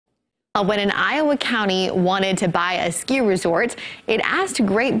When an Iowa county wanted to buy a ski resort, it asked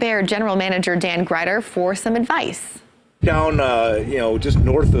Great Bear General Manager Dan Greider for some advice. Down, just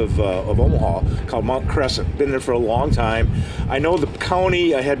north of Omaha, called Mount Crescent. Been there for a long time. I know the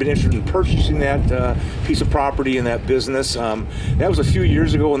county had been interested in purchasing that piece of property and that business. That was a few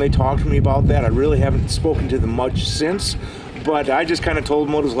years ago when they talked to me about that. I really haven't spoken to them much since, but I just kind of told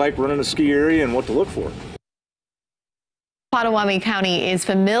them what it was like running a ski area and what to look for. Potawatomi County is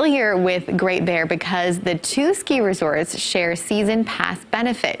familiar with Great Bear because the two ski resorts share season pass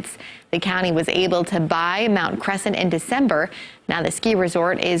benefits. The county was able to buy Mount Crescent in December. Now the ski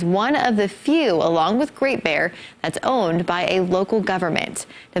resort is one of the few, along with Great Bear, that's owned by a local government.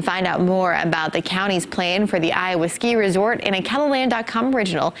 To find out more about the county's plan for the Iowa ski resort in a KELOLAND.com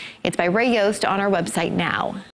original, it's by Ray Yost on our website now.